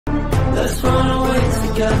Let's run away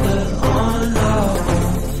together on our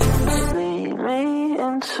own. Just lead me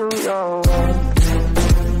into your world.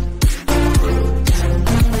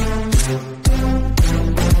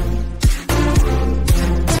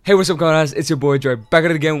 Hey, what's up, Camaradas? It's your boy Joy, back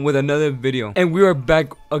at it again with another video. And we are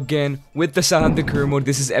back again with the Southampton career mode.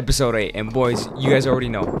 This is episode 8. And boys, you guys already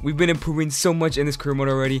know, we've been improving so much in this career mode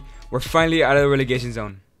already. We're finally out of the relegation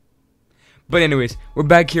zone. But anyways, we're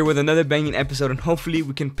back here with another banging episode, and hopefully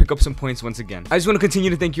we can pick up some points once again. I just want to continue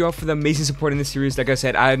to thank you all for the amazing support in this series. Like I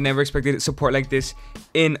said, I had never expected support like this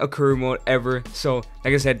in a career mode ever. So,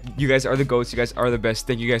 like I said, you guys are the GOATs. You guys are the best.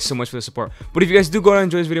 Thank you guys so much for the support. But if you guys do go and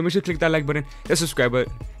enjoy this video, make sure to click that like button, that subscribe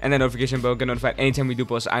button, and that notification bell. Get notified anytime we do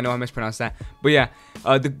post. I know I mispronounced that. But yeah,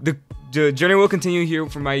 the journey will continue here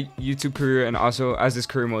for my YouTube career and also as this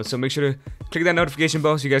career mode. So make sure to click that notification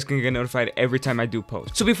bell so you guys can get notified every time I do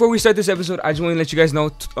post. So before we start this episode, I just want to let you guys know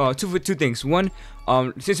two things. One,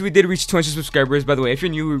 since we did reach 200 subscribers, by the way, if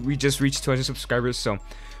you're new, we just reached 200 subscribers. So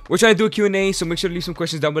we're trying to do a Q&A, so make sure to leave some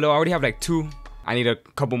questions down below. I already have like 2. I need a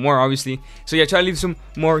couple more, obviously. So yeah, try to leave some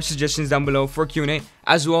more suggestions down below for Q&A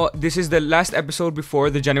as well. This is the last episode before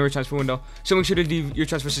the January transfer window, so make sure to leave your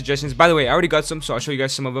transfer suggestions. By the way, I already got some, so I'll show you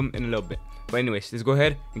guys some of them in a little bit. But anyways, let's go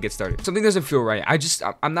ahead and get started. Something doesn't feel right.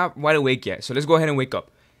 I'm not wide awake yet, so let's go ahead and wake up.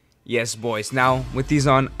 Yes, boys, now with these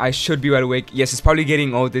on, I should be wide awake. Yes, it's probably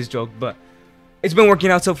getting old, this joke, but it's been working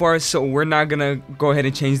out so far, so we're not gonna go ahead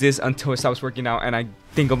and change this until it stops working out and I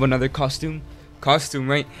think of another costume,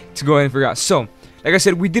 right, to go ahead and figure out. So like I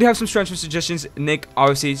said, we did have some transfer suggestions. Nick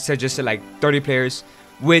obviously suggested like 30 players,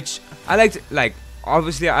 which I liked. Like,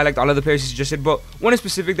 obviously I liked all of the players he suggested, but one in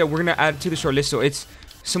specific that we're gonna add to the short list. So it's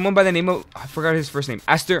someone by the name of, I forgot his first name,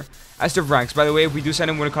 Aston Ranks. By the way, if we do sign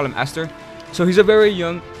him, we're gonna call him Aston. So he's a very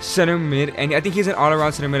young center mid, and I think he's an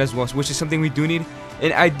all-around center mid as well, which is something we do need.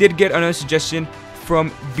 And I did get another suggestion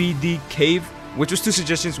from BD Cave, which was 2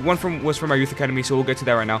 suggestions. One was from our youth academy, so we'll get to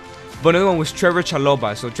that right now. But another one was Trevor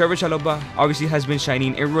Chalobah. So Trevor Chalobah obviously has been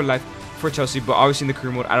shining in real life for Chelsea, but obviously in the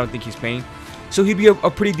career mode, I don't think he's playing. So he'd be a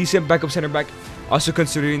pretty decent backup center back. Also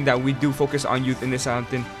considering that we do focus on youth in this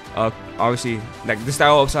Southampton, obviously like the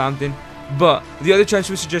style of Southampton. But the other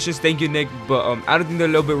transfer suggestions, thank you, Nick. But I don't think they're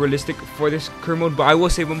a little bit realistic for this career mode, but I will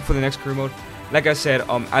save them for the next career mode. Like I said,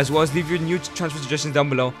 as well as leave your new transfer suggestions down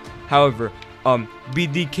below. However,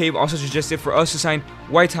 BD Cave also suggested for us to sign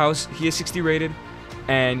Whitehouse. He is 60 rated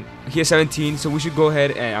and he is 17, so we should go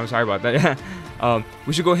ahead and, I'm sorry about that.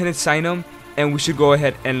 We should go ahead and sign him, and we should go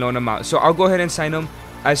ahead and loan him out. So I'll go ahead and sign him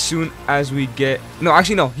as soon as we get, no,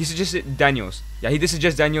 actually no, he suggested Daniels. Yeah, he did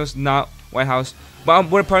suggest Daniels, not Whitehouse. But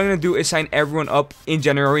what I'm probably gonna do is sign everyone up in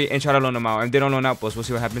January and try to loan them out. And if they don't loan out, we'll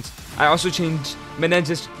see what happens. I also changed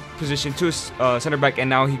Menendez's position to center back, and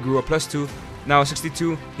now he grew a +2. Now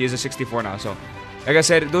 62, he is a 64 now. So like I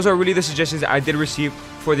said, those are really the suggestions that I did receive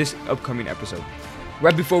for this upcoming episode.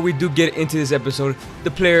 Right before we do get into this episode, the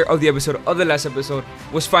player of the episode of the last episode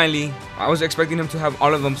was finally, I was expecting him to have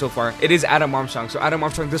all of them so far. It is Adam Armstrong. So Adam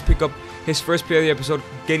Armstrong does pick up his first player of the episode,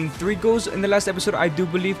 getting 3 goals in the last episode, I do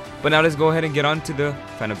believe. But now let's go ahead and get on to the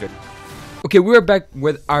fan objective. Okay, we are back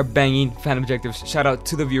with our banging fan objectives. Shout out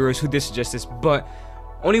to the viewers who did suggest this, but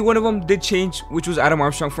only one of them did change, which was Adam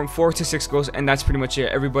Armstrong from 4 to 6 goals, and that's pretty much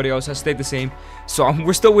it. Everybody else has stayed the same. So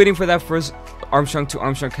we're still waiting for that first Armstrong to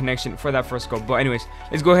Armstrong connection for that first goal. But anyways,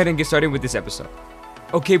 let's go ahead and get started with this episode.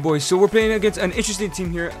 Okay, boys, so we're playing against an interesting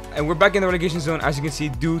team here, and we're back in the relegation zone, as you can see,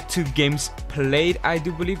 due to games played, I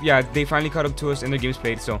do believe. Yeah, they finally caught up to us in their games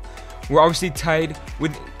played, so we're obviously tied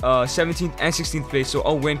with 17th and 16th place, so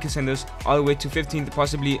a win can send us all the way to 15th,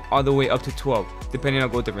 possibly all the way up to 12, depending on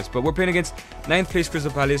goal difference. But we're playing against 9th place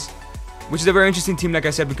Crystal Palace, which is a very interesting team, like I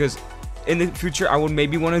said, because in the future, I would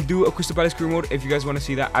maybe want to do a Crystal Palace career mode if you guys want to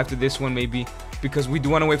see that after this one, maybe, because we do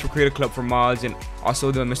want to wait for Create a Club for mods, and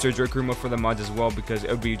also the Mr. Joy career mode for the mods as well, because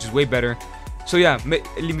it would be just way better. So yeah,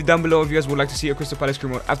 leave it down below if you guys would like to see a Crystal Palace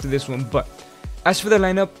career mode after this one. But as for the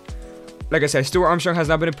lineup, like I said, Stuart Armstrong has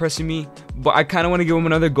not been impressing me, but I kind of want to give him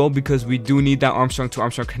another goal because we do need that Armstrong to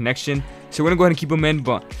Armstrong connection. So we're going to go ahead and keep him in,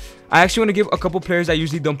 but I actually want to give a couple players that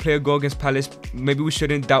usually don't play a goal against Palace. Maybe we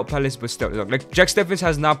shouldn't doubt Palace, but still. Look, like Jack Stephens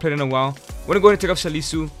has not played in a while. We're going to go ahead and take off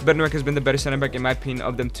Salisu. Bednarek has been the better center back in my opinion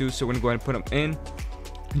of them two, so we're going to go ahead and put him in.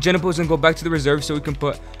 Genepo's going to go back to the reserve so we can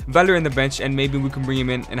put Valor in the bench, and maybe we can bring him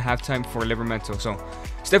in halftime for Livermental. So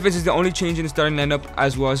Stephens is the only change in the starting lineup,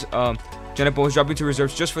 as well as Genepo is dropping to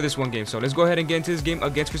reserves just for this one game. So let's go ahead and get into this game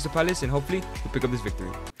against Crystal Palace, and hopefully we'll pick up this victory.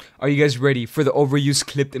 Are you guys ready for the overused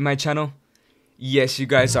clip in my channel? Yes, you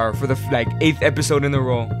guys are. For the like 8th episode in a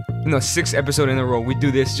row, no, 6th episode in a row, we do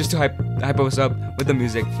this just to hype us up with the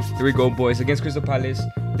music. Here we go, boys, against Crystal Palace.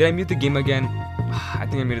 Did I mute the game again? I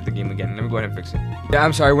think I muted the game again. Let me go ahead and fix it. Yeah,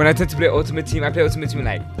 I'm sorry. When I tend to play Ultimate Team, I play Ultimate Team in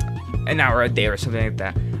like an hour a day or something like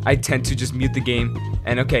that. I tend to just mute the game.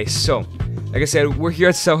 And okay, so like I said, we're here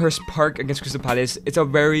at Selhurst Park against Crystal Palace. It's a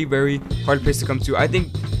very, very hard place to come to. I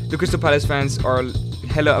think the Crystal Palace fans are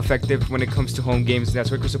hella effective when it comes to home games.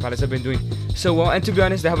 That's why Crystal Palace have been doing so well. And to be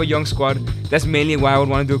honest, they have a young squad. That's mainly why I would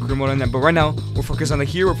want to do a career mode on that. But right now, we're focused on the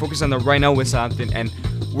here. We're focused on the right now with Southampton. And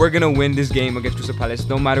we're going to win this game against Crystal Palace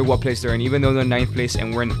no matter what place they're in. Even though they're 9th place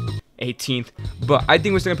and we're in 18th. But I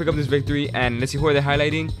think we're still going to pick up this victory. And let's see who are they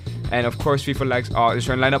highlighting. And of course, FIFA lags. Oh, they're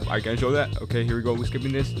trying to line up. I can't show that. Okay, here we go. We're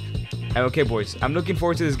skipping this. And okay, boys, I'm looking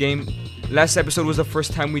forward to this game. Last episode was the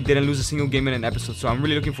first time we didn't lose a single game in an episode, so I'm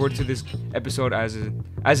really looking forward to this episode as in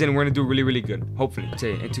we're gonna do really, really good, hopefully.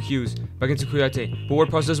 Into Hughes, back into Kuyate, but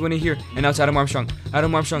Ward-Prowse does win it here, and now it's Adam Armstrong.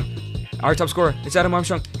 Adam Armstrong, our top scorer. It's Adam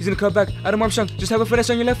Armstrong. He's gonna cut back. Adam Armstrong, just have a finesse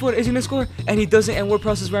on your left foot. Is he gonna score? And he doesn't. And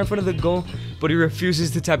Ward-Prowse is right in front of the goal, but he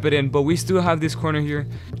refuses to tap it in. But we still have this corner here.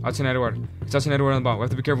 Alton Edward. It's Alton Edward on the ball. We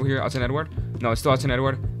have to be careful here. Alton Edward. No, it's still Alton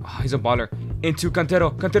Edward. Oh, he's a baller. Into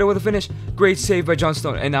Cantero. Cantero with a finish. Great save by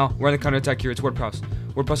Johnstone. And now we're on the counter attack here. It's Ward-Prowse.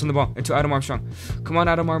 Ward-Prowse on the ball. Into Adam Armstrong. Come on,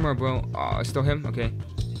 Adam Armour, bro. Oh, it's still him. Okay.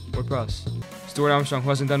 Ward-Prowse. Stuart Armstrong, who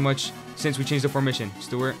hasn't done much since we changed the formation.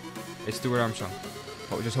 Stuart. It's Stuart Armstrong.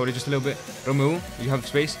 Oh, just hold it just a little bit. Romeu, you have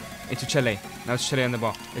space. Into Chele. Now it's Chele on the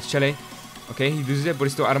ball. It's Chele. Okay, he loses it, but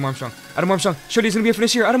it's still Adam Armstrong. Adam Armstrong, surely he's going to be a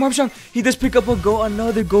finish here. Adam Armstrong, he does pick up a goal.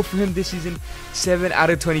 Another goal for him this season. 7 out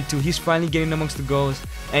of 22. He's finally getting amongst the goals.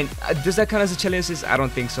 And does that count as a Chele assist? I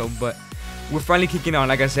don't think so, but we're finally kicking on.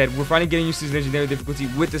 Like I said, we're finally getting used to this legendary difficulty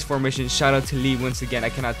with this formation. Shout out to Lee once again. I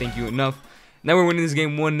cannot thank you enough. Now we're winning this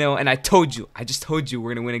game 1-0, and I just told you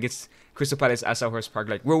we're going to win against Crystal Palace at Selhurst Park.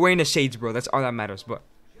 Like, we're wearing the shades, bro. That's all that matters, but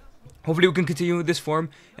hopefully we can continue with this form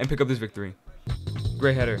and pick up this victory.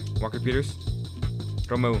 Great header. Walker Peters.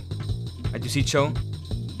 Romeu. I do see Cho.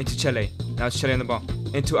 Into Chele. Now it's Chele on the ball.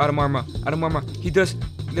 Into Adam Armour. Adam Armour. He does.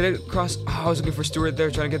 Let it cross. Oh, I was looking for Stewart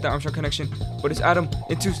there, trying to get that Armstrong connection. But it's Adam.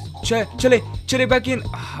 Into Chele. Chele back in.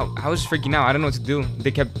 Oh, I was freaking out. I don't know what to do.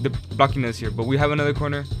 They kept blocking us here. But we have another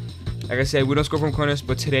corner. Like I said, we don't score from corners.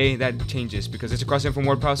 But today, that changes. Because it's a cross in from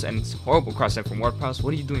Ward-Prowse. And it's horrible cross in from Ward-Prowse.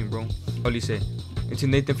 What are you doing, bro? Olise. Into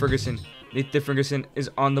Nathan Ferguson. Nathan Ferguson is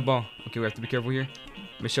on the ball. Okay, we have to be careful here.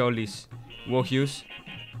 Michelle Elise. Will Hughes.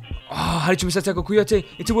 Oh, how did you miss that tackle? Kuyate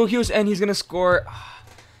into Will Hughes, and he's going to score.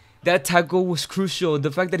 That tackle was crucial.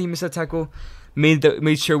 The fact that he missed that tackle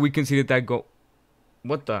made sure we conceded that goal.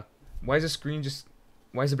 What the? Why is the screen just...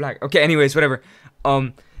 Why is it black? Okay, anyways, whatever.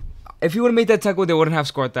 If he would have made that tackle, they wouldn't have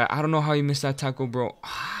scored that. I don't know how he missed that tackle, bro.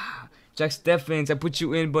 Jack Steffens, I put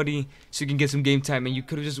you in, buddy, so you can get some game time, and you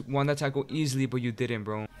could have just won that tackle easily, but you didn't,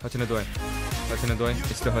 bro. Hudson-Odoi. Hudson-Odoi.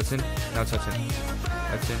 It's still Hudson. Now it's Hudson.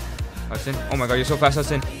 Hudson. Hudson. Oh my god, you're so fast,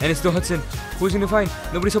 Hudson. And it's still Hudson. Who's going to find?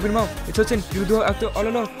 Nobody's helping him out. It's Hudson. You do it after all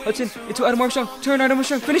alone. Hudson. Into Adam Armstrong. Turn Adam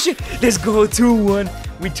Armstrong. Finish it. Let's go.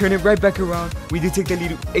 2-1. We turn it right back around. We do take the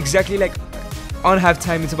lead exactly like on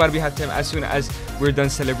halftime. It's about to be halftime as soon as we're done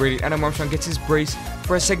celebrating. Adam Armstrong gets his brace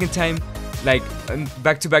for a second time. Like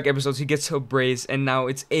back-to-back episodes, he gets a brace. And now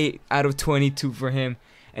it's 8 out of 22 for him.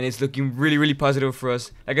 And it's looking really, really positive for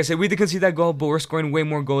us. Like I said, we did concede that goal, but we're scoring way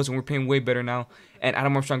more goals and we're playing way better now. And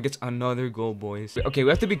Adam Armstrong gets another goal, boys. Okay, we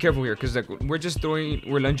have to be careful here because like,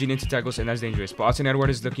 we're lunging into tackles and that's dangerous. But Alton Edward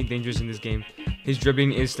is looking dangerous in this game. His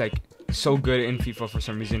dribbling is like so good in FIFA for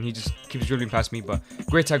some reason. He just keeps dribbling past me. But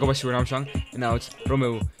great tackle by Stuart Armstrong. And now it's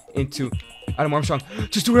Romeu into Adam Armstrong.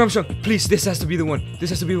 To Stuart Armstrong. Please, this has to be the one.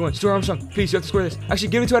 This has to be the one. Stuart Armstrong, please, you have to score this. Actually,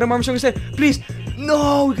 give it to Adam Armstrong instead. Please.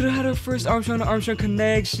 No, we could have had our first Armstrong to Armstrong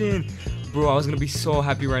connection. Bro, I was going to be so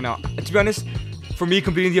happy right now. To be honest, for me,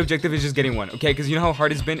 completing the objective is just getting one. Okay, because you know how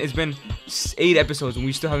hard it's been? It's been 8 episodes and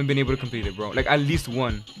we still haven't been able to complete it, bro. Like, at least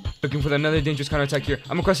one. Looking for another dangerous counter-attack here. I'm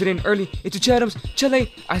going to cross it in early. Into Che Adams.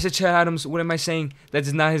 Chele. I said Che Adams. What am I saying? That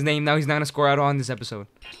is not his name. Now he's not going to score at all in this episode.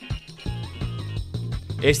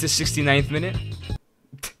 It's the 69th minute.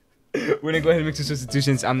 We're going to go ahead and make some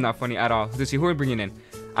substitutions. I'm not funny at all. Let's see who we're bringing in.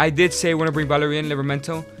 I did say we're going to bring Valerie in.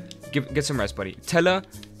 Livramento. Get some rest, buddy. Tella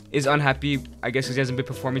is unhappy, I guess, because he hasn't been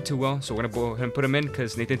performing too well. So we're going to go ahead and put him in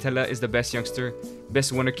because Nathan Tella is the best youngster,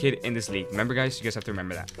 best wonder kid in this league. Remember, guys? You guys have to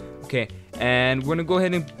remember that. Okay. And we're going to go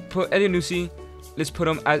ahead and put Elianusi. Let's put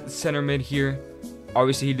him at center mid here.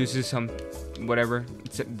 Obviously, he loses some whatever.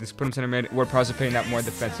 Let's put him center mid. Ward-Prowse is playing that more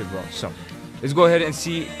defensive role. So let's go ahead and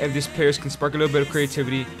see if these players can spark a little bit of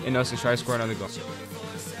creativity in us and try to score another goal.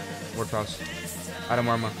 Ward-Prowse. Adam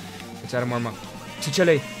Armour. It's Adam Armour. To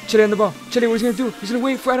Chele. Chele on the ball. Chele, what he's going to do? He's going to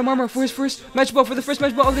wait for Adam Armour for his first match ball, for the first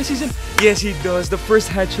match ball of the season. Yes, he does. The first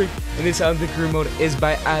hat trick in this Southampton career mode is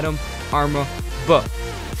by Adam Armour. But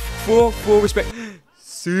full respect.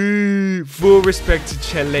 see. Full respect to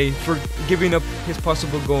Chele for giving up his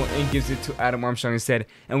possible goal and gives it to Adam Armstrong instead.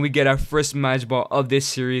 And we get our first match ball of this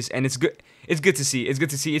series, and it's good. It's good to see. It's good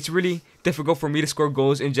to see. It's really difficult for me to score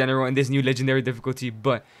goals in general in this new legendary difficulty,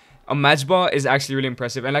 but a match ball is actually really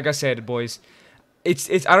impressive. And like I said, boys, it's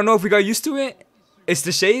I don't know if we got used to it. It's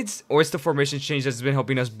the shades or it's the formation change that's been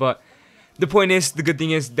helping us, but the point is, the good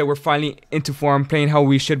thing is that we're finally into form, playing how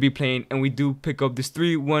we should be playing, and we do pick up this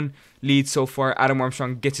 3-1 lead so far. Adam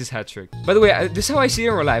Armstrong gets his hat trick. By the way, this is how I see it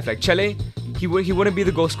in real life. Like Chele, he wouldn't be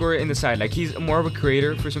the goal scorer in the side. Like he's more of a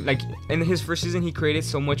creator for some. Like in his first season, he created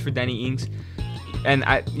so much for Danny Ings, and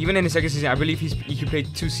even in the second season, I believe he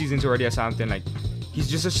played 2 seasons already at Southampton. Like he's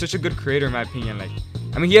just such a good creator in my opinion. Like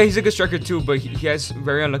I mean, yeah, he's a good striker too, but he has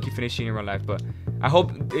very unlucky finishing in real life. But I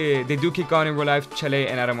hope they do kick on in real life, Chele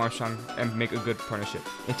and Adam Armstrong, and make a good partnership.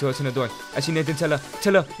 Into Hudson-Odoi. I see Nathan Tella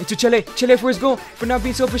into Chele for his goal, for not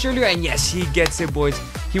being selfish earlier. And yes, he gets it, boys.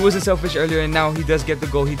 He wasn't selfish earlier, and now he does get the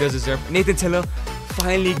goal he does deserve. Nathan Tella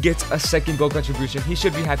finally gets a second goal contribution. He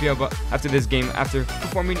should be happy about after this game, after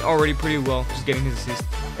performing already pretty well, just getting his assist.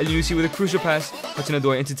 El Yunusi with a crucial pass,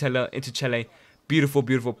 Hudson-Odoi into Tella, into Chele. Beautiful,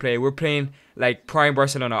 beautiful play. We're playing like prime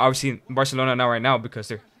Barcelona. Obviously, Barcelona now right now because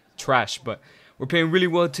they're trash, but we're playing really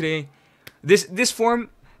well today. This form,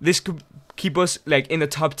 this could keep us like in the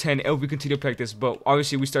top 10 if we continue to practice. But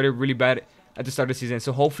obviously, we started really bad at the start of the season,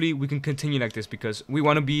 so hopefully we can continue like this because we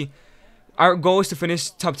want to be. Our goal is to finish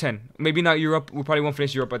top 10. Maybe not Europe. We probably won't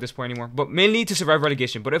finish Europe at this point anymore, but mainly to survive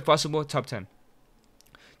relegation. But if possible, top 10.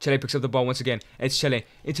 Chele picks up the ball once again. It's Chele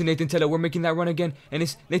into Nathan Tella. We're making that run again. And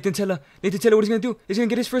it's Nathan Tella. Nathan Tella, what he's going to do? He's going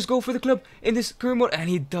to get his first goal for the club in this career mode. And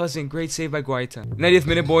he doesn't. Great save by Guaita. 90th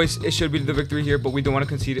minute, boys. It should be the victory here, but we don't want to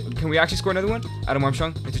concede it. Can we actually score another one? Adam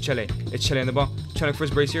Armstrong into Chele. It's Chele on the ball. Trying to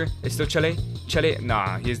first brace here. It's still Chele. Chele.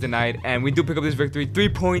 Nah, he is denied. And we do pick up this victory. 3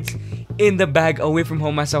 points in the bag away from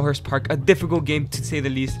home at Selhurst Park. A difficult game, to say the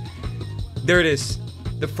least. There it is.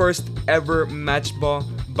 The first ever match ball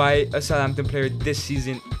by a Southampton player this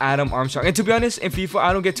season, Adam Armstrong. And to be honest, in FIFA,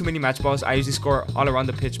 I don't get too many match balls. I usually score all around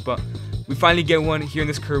the pitch, but we finally get one here in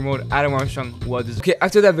this career mode. Adam Armstrong was okay.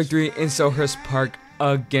 After that victory in Selhurst Park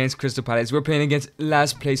against Crystal Palace, we're playing against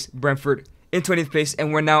last place Brentford in 20th place,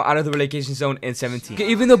 and we're now out of the relegation zone in 17th. Okay,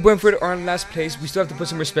 even though Brentford are in last place, we still have to put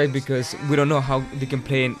some respect because we don't know how they can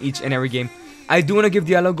play in each and every game. I do want to give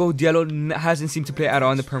Diallo a go. Diallo hasn't seemed to play at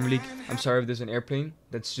all in the Premier League. I'm sorry if there's an airplane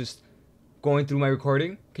that's just going through my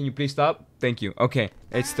recording. Can you please stop? Thank you. Okay,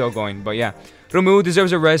 it's still going, but yeah. Romeu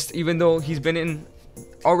deserves a rest, even though he's been in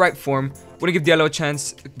alright form. Want to give Diallo a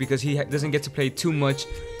chance because he doesn't get to play too much,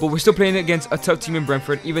 but we're still playing against a tough team in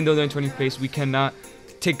Brentford. Even though they're in 20th place, we cannot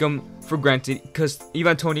take them for granted because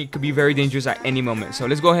Ivan Toney could be very dangerous at any moment. So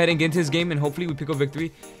let's go ahead and get into this game and hopefully we pick up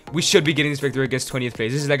victory. We should be getting this victory against 20th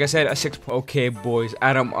place. This is, like I said, a 6 point. Okay, boys,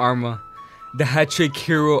 Adam Arma, the hat-trick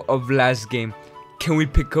hero of last game. Can we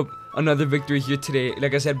pick up another victory here today?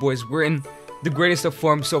 Like I said, boys, we're in the greatest of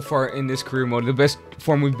form so far in this career mode, the best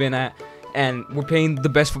form we've been at, and we're playing the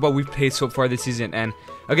best football we've played so far this season. And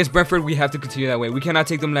against Brentford, we have to continue that way. We cannot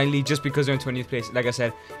take them lightly just because they're in 20th place. Like I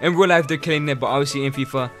said, in real life they're killing it, but obviously in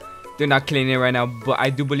FIFA they're not killing it right now. But I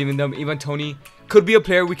do believe in them. Ivan Toney could be a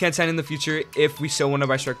player we can sign in the future if we sell one of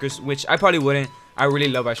our strikers, which I probably wouldn't. I really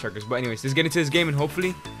love our strikers. But anyways, let's get into this game and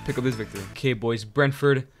hopefully pick up this victory. Okay, boys,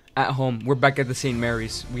 Brentford at home. We're back at the St.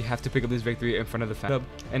 Mary's. We have to pick up this victory in front of the fan club.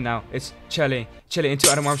 And now it's Chele into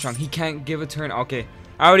Adam Armstrong. He can't give a turn. Okay,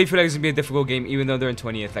 I already feel like it's gonna be a difficult game, even though they're in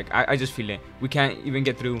 20th. Like I just feel it. We can't even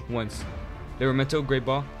get through once. Livramento, great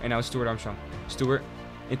ball, and now Stuart Armstrong. Stuart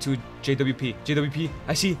into JWP.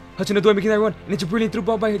 I see Hudson-Odoi making that run, and it's a brilliant through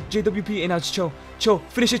ball by JWP, and now it's Cho.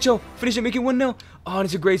 Finish it, make it 1-0. Oh, and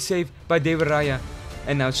it's a great save by David Raya.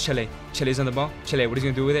 And now it's Chele. Chele's on the ball. Chele, what is he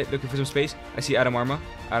gonna do with it? Looking for some space. I see Adam Arma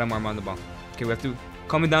on the ball. Okay, we have to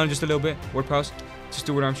calm it down just a little bit. Ward Prowse to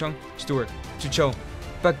Stuart Armstrong. Stuart to Cho.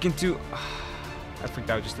 Back into. I freaked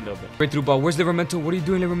out just a little bit. Great through ball. Where's Livramento? What are you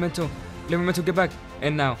doing, Livramento? Livramento, get back.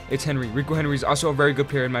 And now it's Henry. Rico Henry is also a very good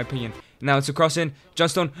player in my opinion. Now it's a cross in.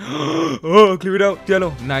 Johnstone. Oh, clear it out.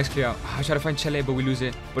 Diallo. Nice clear out. I try to find Chele, but we lose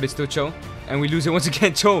it. But it's still Cho. And we lose it once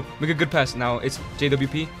again. Cho, make a good pass. Now it's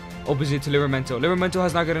JWP. Opens it to Livramento. Livramento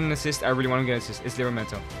has not gotten an assist. I really want to get an assist. It's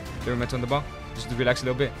Livramento. Livramento on the ball. Just to relax a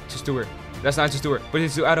little bit. To Stewart. That's not to Stewart, but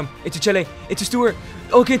it's to Adam. It's to Chele. It's to Stewart.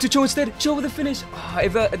 Okay, to Cho instead. Cho with the finish. Oh,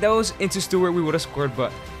 if that was into Stewart, we would have scored,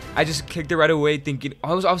 but I just clicked it right away thinking,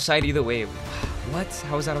 oh, I was offside either way. What?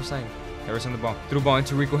 How was that offside? Harris on the ball. Threw the ball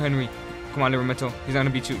into Rico Henry. Come on, Livramento. He's not going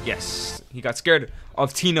to beat you. Yes. He got scared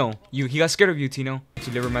of Tino. He got scared of you, Tino.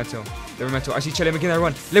 to Livramento. I see Chele making that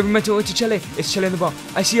run. Livramento into Chele. It's Chele in the ball.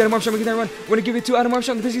 I see Adam Armstrong making that run. We're gonna give it to Adam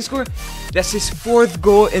Armstrong. Does he score? That's his 4th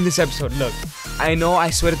goal in this episode. Look, I know I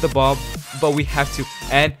sweated the ball, but we have to.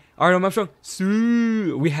 And Adam Armstrong,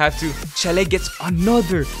 we have to. Chele gets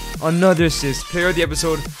another assist. Player of the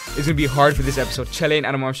episode is gonna be hard for this episode. Chele and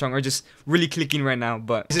Adam Armstrong are just really clicking right now,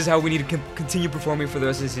 but this is how we need to continue performing for the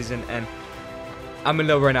rest of the season. And I'm in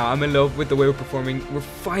love right now. I'm in love with the way we're performing. We're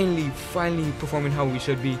finally performing how we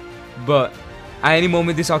should be. But at any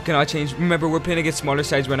moment, this all cannot change. Remember, we're playing against smaller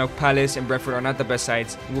sides right now. Palace and Brentford are not the best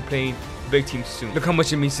sides. We're playing big teams soon. Look how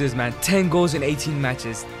much it means to this man. 10 goals in 18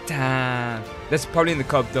 matches. Damn. That's probably in the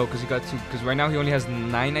cup though, because he got 2. Because right now he only has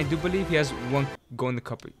 9, I do believe. He has 1 goal in the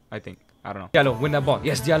cup, I think. I don't know. Diallo, win that ball.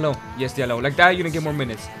 Yes, Diallo. Yes, Diallo. Like that, you're gonna get more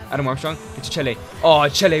minutes. Adam Armstrong, it's Chele. Oh,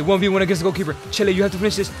 Chele, 1v1 against the goalkeeper. Chele, you have to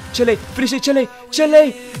finish this. Chele, finish it, Chele.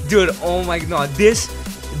 Chele! Dude, oh my god. This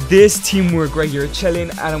teamwork right here, Chele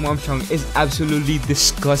and Adam Armstrong, is absolutely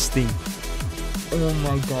disgusting. Oh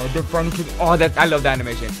my god. They're finally kicking. Oh, I love that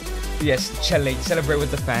animation. Yes, Chele, celebrate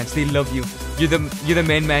with the fans. They love you. You're the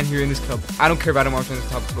main man here in this club. I don't care about Adam Armstrong, the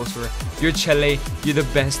top goal scorer. You're Chele. You're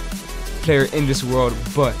the best player in this world,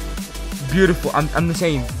 but beautiful. I'm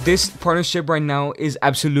saying this partnership right now is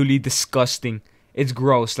absolutely disgusting. It's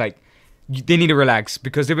gross. Like, they need to relax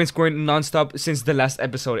because they've been scoring non-stop since the last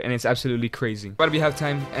episode, and it's absolutely crazy. About to be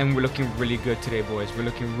halftime, and we're looking really good today, boys. We're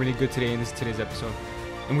looking really good today in today's episode,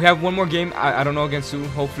 and we have one more game. I don't know against who.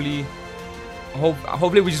 Hopefully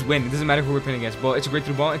we just win. It doesn't matter who we're playing against. But it's a great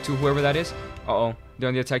through ball into whoever that is. They're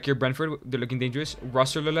on the attack here. Brentford, they're looking dangerous.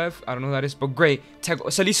 Rosserlev, I don't know who that is, but great tackle.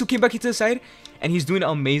 Salisu came back into the side, and he's doing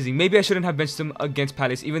amazing. Maybe I shouldn't have benched him against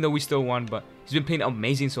Palace, even though we still won, but he's been playing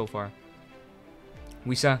amazing so far.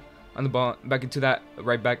 Wisa on the ball, back into that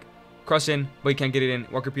right back. Cross in, but he can't get it in.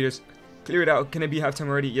 Walker Peters, clear it out. Can it be halftime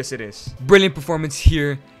already? Yes, it is. Brilliant performance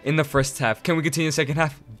here in the first half. Can we continue the second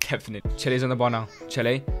half? Definite. Chele's on the ball now.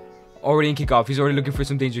 Chele. Already in kickoff. He's already looking for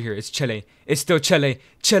some danger here. It's Chele. It's still Chele.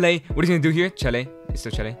 Chele. What is he going to do here? Chele. It's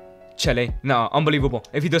still Chele. Chele. No, unbelievable.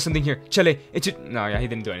 If he does something here. Chele. No, yeah, he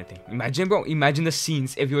didn't do anything. Imagine, bro. Imagine the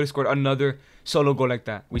scenes if he would have scored another solo goal like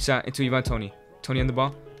that. We saw into Ivan Toney. Toney on the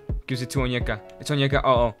ball. Gives it to Onyeka. It's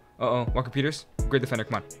Onyeka. Walker Peters. Great defender.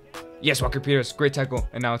 Come on. Yes, Walker Peters. Great tackle.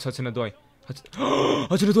 And now it's Hudson-Odoi.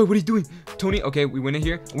 Hudson-Odoi, what are you doing? Tony, okay, we win it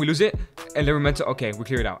here. We lose it. And then we're meant to, okay, we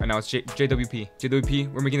clear it out. And now it's JWP.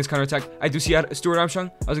 JWP, we're making this counter attack. I do see Stuart Armstrong.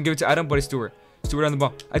 I was gonna give it to Adam, but it's Stuart. Stuart on the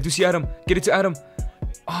ball. I do see Adam. Get it to Adam.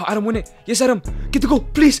 Oh, Adam win it. Yes, Adam. Get the goal,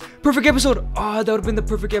 please. Perfect episode. Oh, that would have been the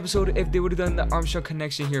perfect episode if they would have done the Armstrong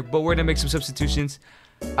connection here. But we're gonna make some substitutions.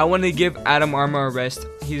 I want to give Adam Armour a rest.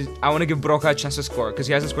 I want to give Broca a chance to score because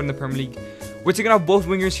he hasn't scored in the Premier League. We're taking off both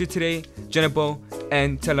wingers here today. Genepo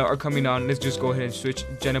and Tella are coming on. Let's just go ahead and switch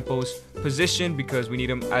Genepo's position because we need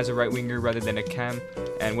him as a right winger rather than a cam.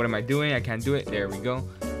 And what am I doing? I can't do it. There we go.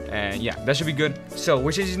 And yeah, that should be good. So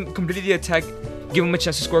we're changing completely the attack. Give him a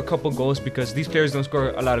chance to score a couple goals because these players don't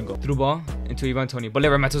score a lot of goals. Through ball into Ivan Toney. But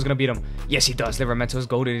Livramento's going to beat him. Yes, he does. Livramento's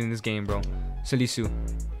goated in this game, bro. Salisu.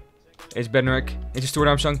 It's Bednarek into Stuart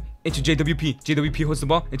Armstrong into JWP. JWP holds the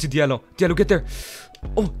ball into Diallo. Diallo, get there.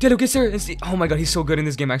 Oh, Diallo gets there. Oh my god, he's so good in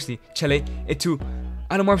this game actually. Chele into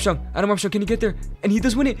Adam Armstrong. Adam Armstrong, can he get there? And he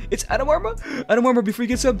does win it. It's Adam Armour. Adam Armour before he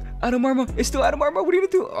gets subbed. Adam Armour. It's still Adam Armour. What are you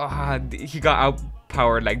gonna do? He got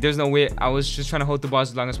outpowered. Like, there's no way. I was just trying to hold the ball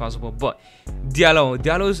as long as possible. But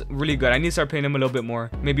Diallo's really good. I need to start playing him a little bit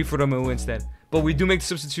more. Maybe for Romeu instead. But we do make the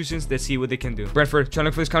substitutions. Let's see what they can do. Brentford trying to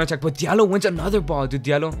look for this counter attack, but Diallo wins another ball. Dude,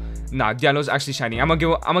 Diallo's actually shining. I'm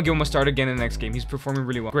gonna give him a start again in the next game. He's performing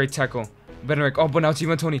really well. Great tackle. Bednarek. Oh, but now it's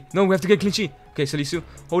Ivan Toney. No, we have to get clean sheet. Okay, Salisu,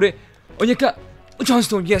 hold it. Onyeka.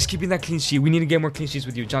 Johnstone, yes, keeping that clean sheet. We need to get more clean sheets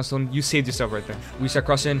with you, Johnstone. You saved yourself right there. We start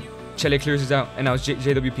crossing. Chele clears us out, and now it's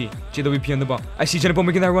JWP. JWP on the ball. I see Genepo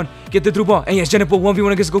making that run. Get the through ball. And yes, Genepo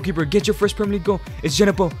 1v1 against the goalkeeper. Get your first Premier League goal. It's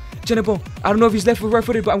Genepo. I don't know if he's left or right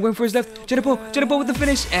footed, but I'm going for his left. Genepo with the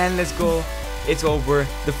finish. And let's go. It's over.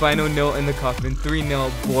 The final nail in the coffin.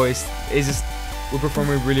 3-0, boys. We're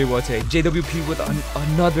performing really well today. JWP with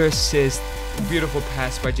another assist. Beautiful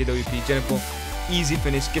pass by JWP. Genepo. Easy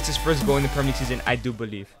finish, gets his first goal in the Premier League season, I do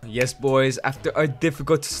believe. Yes, boys, after a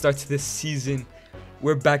difficult start to this season,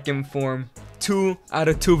 we're back in form. 2 out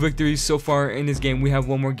of 2 victories so far in this game. We have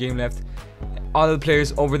one more game left. All the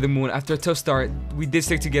players over the moon. After a tough start, we did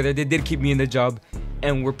stick together. They did keep me in the job,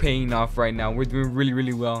 and we're paying off right now. We're doing really,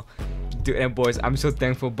 really well. Dude, and boys, I'm so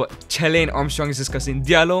thankful. But Chele and Armstrong is disgusting.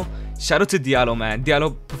 Diallo, shout out to Diallo, man.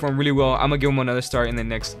 Diallo performed really well. I'm gonna give him another start in the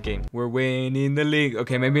next game. We're winning the league.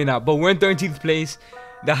 Okay, maybe not, but we're in 13th place.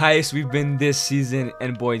 the highest we've been this season.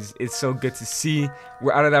 And boys, it's so good to see.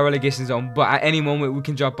 We're out of that relegation zone, but at any moment we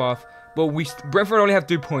can drop off. But Brentford only have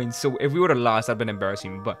 3 points, so if we would have lost, that'd been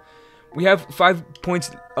embarrassing. But we have 5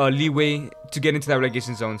 points leeway to get into that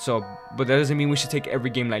relegation zone. But that doesn't mean we should take every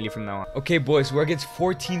game lightly from now on. Okay, boys, we're against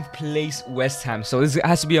 14th place West Ham, so this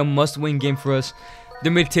has to be a must-win game for us.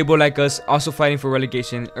 They're mid-table like us, also fighting for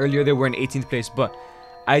relegation. Earlier they were in 18th place, but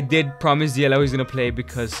I did promise DLO he's gonna play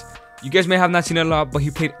because you guys may have not seen it a lot, but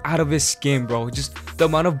he played out of his skin, bro. Just the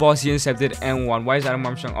amount of balls he intercepted and won. Why is Adam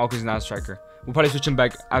Armstrong? Oh, because he's not a striker. We'll probably switch him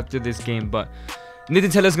back after this game, but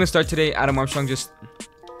Nathan Tella's gonna start today. Adam Armstrong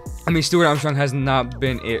Stuart Armstrong has not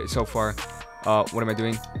been it so far. What am I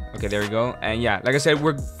doing? Okay, there we go. And yeah, like I said,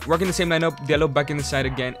 we're working the same lineup. Diallo back in the side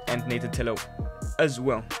again, and Nathan Tella as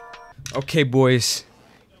well. Okay, boys,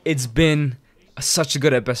 it's been such a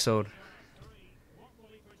good episode,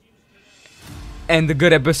 and the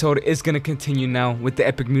good episode is gonna continue now with the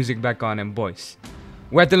epic music back on. And boys,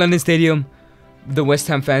 we're at the London Stadium. The West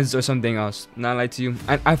Ham fans or something else. Not lie to you.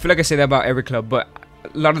 I feel like I say that about every club, but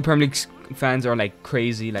a lot of the Premier League fans are like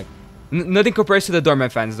crazy. Like nothing compares to the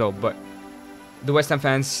Dortmund fans though. But the West Ham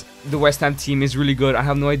fans, the West Ham team is really good. I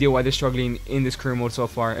have no idea why they're struggling in this career mode so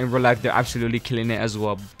far. In real life, they're absolutely killing it as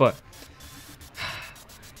well. But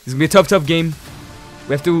this is gonna be a tough game.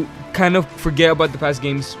 We have to kind of forget about the past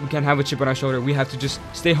games. We can't have a chip on our shoulder. We have to just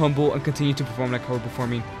stay humble and continue to perform like how we're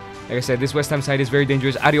performing. Like I said, this West Ham side is very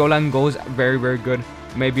dangerous. Areola and goals, very, very good.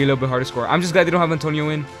 Maybe a little bit hard to score. I'm just glad they don't have Antonio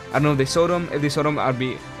in. I don't know if they sold him. If they sold him, I'd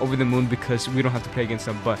be over the moon because we don't have to play against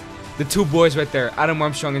them. But the two boys right there, Adam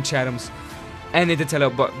Armstrong and Chathams, and Nathan Tella,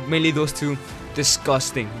 but mainly those two,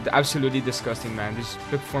 disgusting. Absolutely disgusting, man.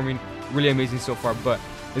 They're performing really amazing so far. But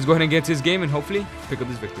let's go ahead and get to this game and hopefully pick up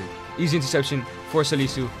this victory. Easy interception for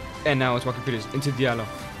Salisu. And now it's Walker Peters into Diallo.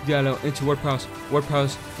 Diallo into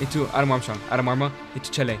Prowse into Adam Armstrong. Adam Arma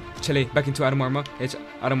into Chele back into Adam Arma. It's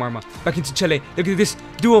Adam Arma back into Chele. Look at this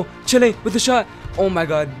duo. Chele with the shot. Oh my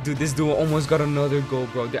god, dude, this duo almost got another goal,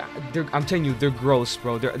 bro. I'm telling you, they're gross,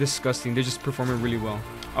 bro. They're disgusting. They're just performing really well.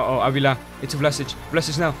 Avila into Vlasic.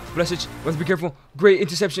 Vlasic now. Vlasic, let's be careful. Great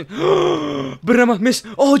interception. Brama miss.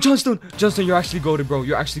 Oh, Johnston, you're actually goated, bro.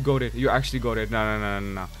 You're actually goated.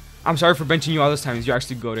 No. I'm sorry for benching you all those times. You're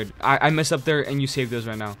actually goated. I messed up there and you saved us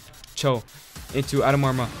right now. Cho into Adam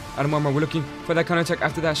Arma. Adam Arma, we're looking for that counter attack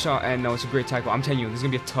after that shot. And no, it's a great tackle. I'm telling you, this is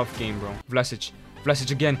going to be a tough game, bro. Vlasic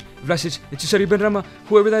again. Vlasic into Sari Benrama.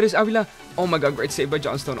 Whoever that is, Avila. Oh my god, great save by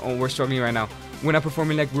Johnstone. Oh, we're struggling right now. We're not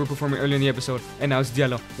performing like we were performing earlier in the episode. And now it's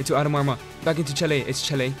Diallo into Adam Arma. Back into Chele. It's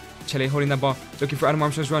Chele holding that ball. Looking for Adam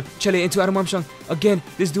Armstrong's run. Chele into Adam Armstrong. Again,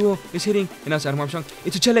 this duo is hitting. And now it's Adam Armstrong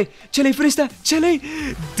into Chele. Finish that.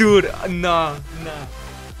 Chele. Dude, nah.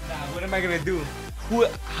 What am I going to do?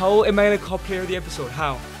 How am I going to call player of the episode?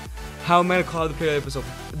 How am I going to call the player of the episode?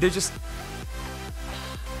 They're just...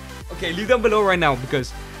 Okay, leave down below right now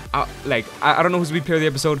because I don't know who's going to be player of the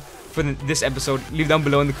episode for this episode. Leave down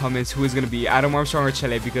below in the comments who is going to be Adam Armstrong or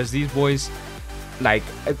Chele, because these boys, like,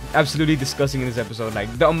 absolutely disgusting in this episode.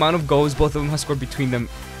 Like, the amount of goals both of them have scored between them.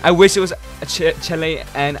 I wish it was Chele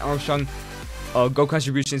and Armstrong goal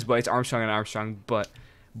contributions, but it's Armstrong and Armstrong. But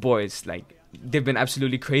boys, like, they've been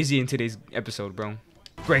absolutely crazy in today's episode, bro.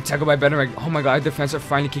 Great tackle by Benreg. Oh my god, our defense are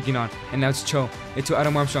finally kicking on. And now it's Cho. Into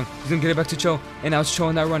Adam Armstrong. He's gonna get it back to Cho. And now it's Cho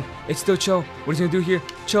on that run. It's still Cho. What is he gonna do here?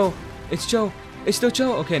 Cho. It's Cho. It's still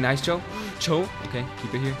Cho. Okay, nice Cho. Okay,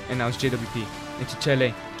 keep it here. And now it's JWP. Into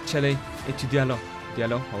Chele. Into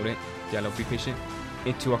Diallo. Hold it. Diallo, be patient.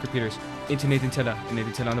 Into Walker Peters. Into Nathan Tella.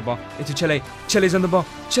 Nathan Tella on the ball. Into Chele. Chele's on the ball.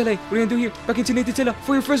 Chele, what are you gonna do here? Back into Nathan Tella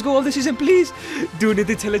for your first goal of the season, please. Dude,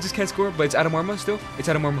 Nathan Tella just can't score, but it's Adam Arma still. It's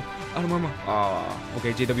Adam Arma.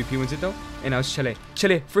 Okay, JWP wins it though. And now it's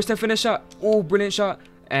Chele. First time finish shot. Oh, brilliant shot.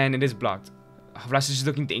 And it is blocked. Vlasic is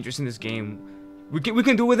looking dangerous in this game. We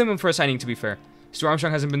can do with him in first signing, to be fair. Stuart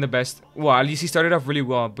Armstrong hasn't been the best. Well, at least he started off really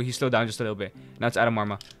well, but he slowed down just a little bit. Now it's Adam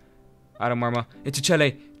Arma. Into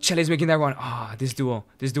Chele. Chele's making that run. This duo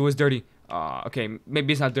is dirty. Okay,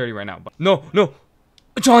 maybe it's not dirty right now, but no.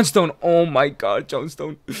 Johnstone. Oh my god,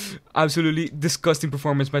 Johnstone. Absolutely disgusting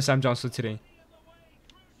performance by Sam Johnstone today.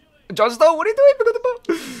 Johnstone, what are you doing? Pick up the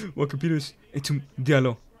ball. Walker Peters into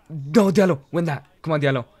Diallo. No, Diallo, win that. Come on,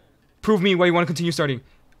 Diallo. Prove me why you want to continue starting.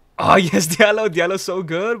 Yes, Diallo's so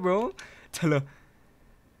good, bro. Tella.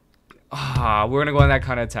 We're gonna go on that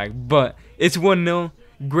counter attack, but it's 1-0.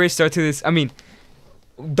 Great start to this. I mean,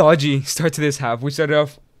 dodgy start to this half. We started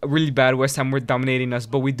off really bad. West Ham were dominating us,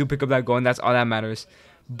 but we do pick up that goal, and that's all that matters.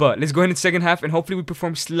 But let's go ahead in the second half, and hopefully we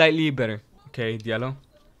perform slightly better. Okay, Diallo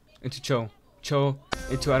into Cho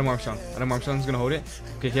into Adam Armstrong. Adam Armstrong's gonna hold it.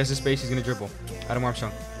 Okay, he has the space. He's gonna dribble. Adam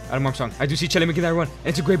Armstrong Adam Armstrong. I do see Chele making that run. And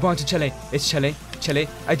it's a great ball to Chele. It's Chele.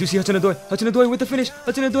 I do see Hudson-Odoi. Hudson-Odoi with the finish.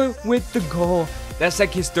 Hudson-Odoi with the goal. That's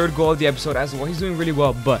like his 3rd goal of the episode as well. He's doing really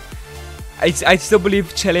well, but I still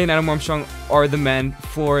believe Chele and Adam Armstrong are the man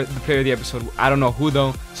for the player of the episode. I don't know who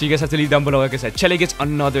though, so you guys have to leave down below. Like I said, Chele gets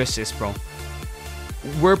another assist, bro.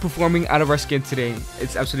 We're performing out of our skin today.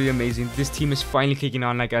 It's absolutely amazing. This team is finally kicking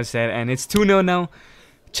on, like I said, and it's 2-0 now.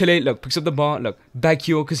 Chele, look, picks up the ball. Look, back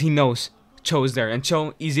heel because he knows Cho's there, and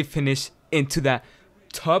Cho easy finish into that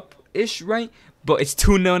top-ish, right? But it's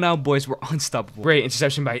 2-0 now, boys. We're unstoppable. Great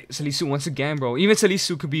interception by Salisu once again, bro. Even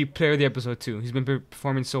Salisu could be player of the episode too. He's been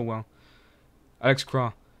performing so well. Alex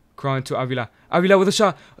Craw into Avila. Avila with a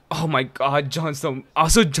shot. Oh my god, John Stone.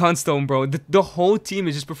 Also John Stone, bro. The whole team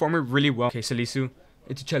is just performing really well. Okay, Salisu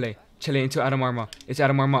into Chele. Chele into Adam Arma. It's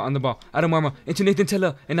Adam Arma on the ball. Adam Arma into Nathan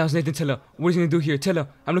Tella. And now it's Nathan Tella. What is he going to do here? Tella.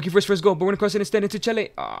 I'm looking for his first goal, but we're going to cross it instead into Chele.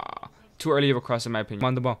 Too early of a cross in my opinion.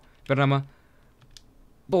 On the ball. Bernama.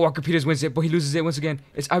 But Walker Peters wins it, but he loses it once again.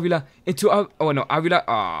 It's Avila into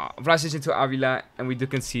Avila. Vlasic into Avila, and we do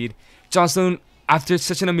concede. Johnstone, after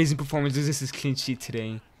such an amazing performance, this is his clean sheet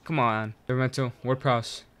today. Come on. Lorenzo, Ward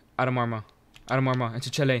Prowse, Adam Arma into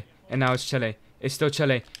Chele, and now it's Chele. It's still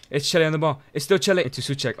Chele. It's Chele on the ball. It's still Chele. Into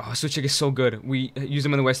Suchek. Oh, Suchek is so good. We use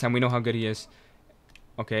him in the West Ham. We know how good he is.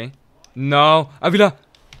 Okay. No. Avila.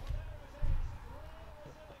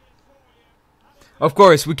 Of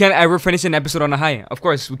course, we can't ever finish an episode on a high. Of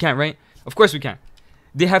course, we can't, right? Of course we can.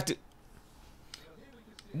 They have to...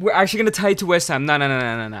 We're actually going to tie it to West Ham.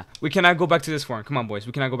 No. We cannot go back to this form. Come on, boys.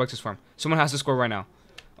 We cannot go back to this form. Someone has to score right now.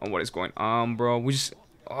 Oh, what is going on, bro? We just...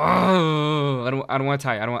 Oh, I don't want to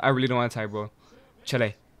tie. I really don't want to tie, bro.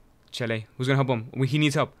 Chele. Who's going to help him? He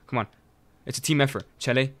needs help. Come on. It's a team effort.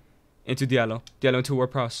 Chele into Diallo. Diallo into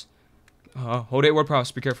Ward Prowse. Hold it, Ward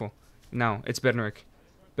Prowse. Be careful. Now, it's Bednarik.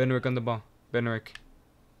 Bednarik on the ball. Bednarik.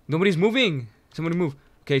 Nobody's moving. Somebody move.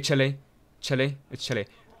 Okay, Chele. It's Chele.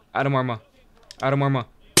 Adam Arma.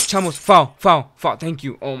 Chamos. Foul. Thank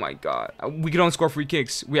you. Oh my god. We don't score free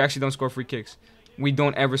kicks. We actually don't score free kicks. We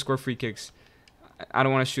don't ever score free kicks. I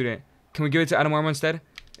don't want to shoot it. Can we give it to Adam Arma instead?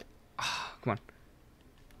 Come on.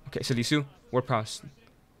 Okay, Salisu. Ward Prowse.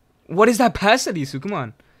 What is that pass, Salisu? Come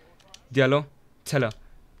on. Diallo. Tella.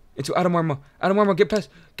 Into Adam Arma. Get past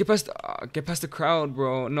the crowd,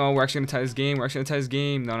 bro. No, we're actually gonna tie this game.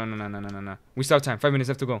 No. We still have time. 5 minutes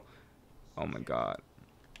left to go. Oh my god.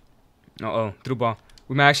 Through ball.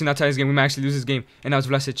 We might actually not tie this game. We might actually lose this game. And now it's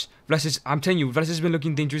Vlasic. I'm telling you, Vlasic has been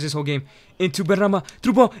looking dangerous this whole game. Into Berrama.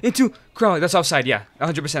 Through ball. Into crowd. That's offside. Yeah.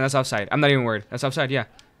 100%. That's offside. I'm not even worried. That's offside. Yeah.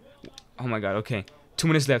 Oh my god. Okay. 2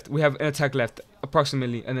 minutes left. We have an attack left.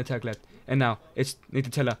 Approximately an attack left. And now it's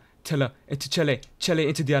Nathan Tella into Chele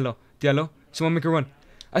into Diallo. Someone make a run.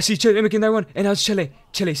 I see Chele making that run, and now it's Chele,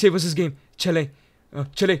 save us this game. Chele,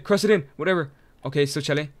 cross it in, whatever. Okay, so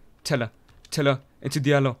Chele, Tella into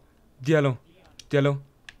Diallo.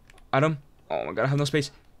 Adam. Oh my god, I have no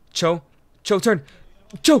space. Cho, turn.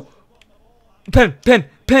 Cho. Pen,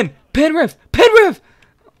 ref.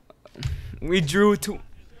 We drew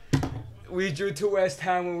to West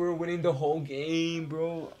Ham when we were winning the whole game,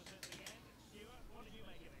 bro.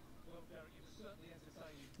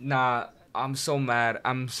 Nah, I'm so mad.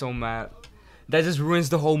 That just ruins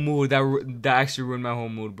the whole mood. That actually ruined my whole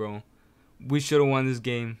mood, bro. We should have won this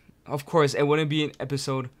game. Of course, it wouldn't be an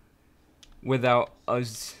episode without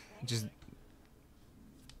us just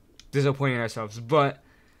disappointing ourselves. But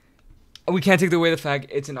we can't take away the fact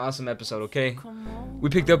it's an awesome episode, okay? We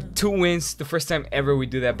picked up 2 wins, the first time ever we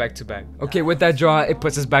do that back-to-back. Okay, with that draw, it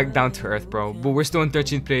puts us back down to earth, bro. But we're still in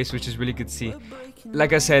 13th place, which is really good to see.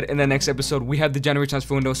 Like I said, in the next episode, we have the January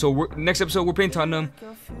transfer window. So next episode, we're playing Tottenham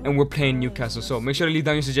and we're playing Newcastle. So make sure to leave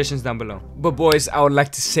down your suggestions down below. But boys, I would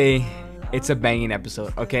like to say it's a banging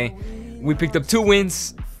episode, okay? We picked up 2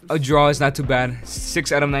 wins. A draw is not too bad.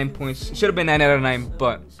 6 out of 9 points. Should have been 9 out of 9,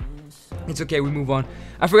 but it's okay. We move on.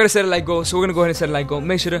 I forgot to set a like goal, so we're gonna go ahead and set a like goal.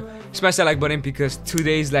 Make sure to smash that like button because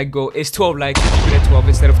today's like goal is 12 likes. We did 12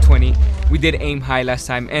 instead of 20. We did aim high last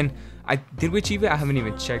time, and did we achieve it? I haven't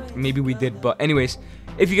even checked. Maybe we did, but anyways,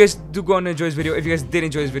 if you guys do go on and enjoy this video, if you guys did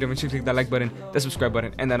enjoy this video, make sure to click that like button, that subscribe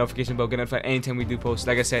button, and that notification bell. Get notified anytime we do post.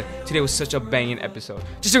 Like I said, today was such a banging episode.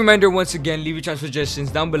 Just a reminder, once again, leave your transfer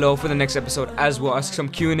suggestions down below for the next episode, as well as some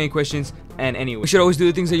Q&A questions. And anyway, you should always do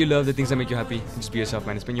the things that you love, the things that make you happy. Just be yourself,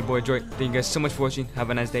 man. It's been your boy Droid. Thank you guys so much for watching. Have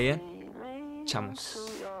a nice day, and chamos.